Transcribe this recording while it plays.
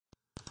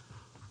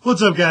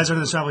What's up, guys?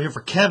 Under the Travel here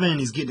for Kevin.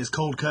 He's getting his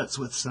cold cuts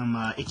with some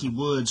Icky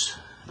Woods,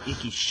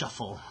 Icky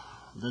Shuffle.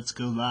 Let's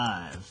go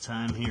live.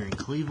 Time here in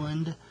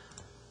Cleveland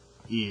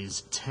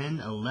is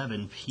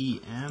 10:11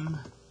 p.m.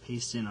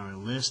 Paste in our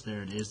list.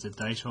 There it is. The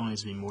dice roll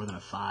needs to be more than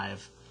a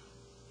 5.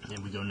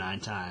 And we go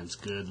 9 times.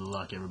 Good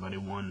luck, everybody.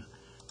 1,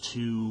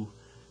 2,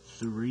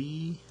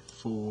 3,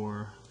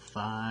 4,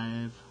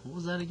 5. What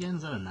was that again?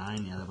 Is that a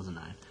 9? Yeah, that was a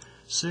 9.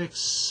 6,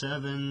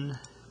 7,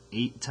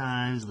 8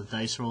 times the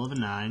dice roll of a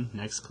 9.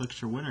 Next click's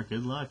your winner.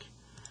 Good luck.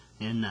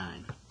 And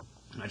 9.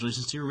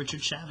 Congratulations to you,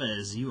 Richard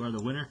Chavez. You are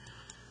the winner.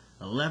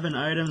 11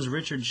 items.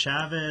 Richard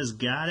Chavez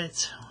got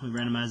it. We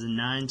randomized it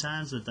 9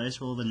 times. The dice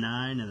roll of a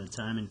 9, and the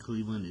time in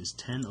Cleveland is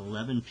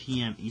 10:11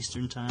 p.m.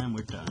 Eastern Time.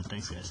 We're done.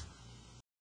 Thanks, guys.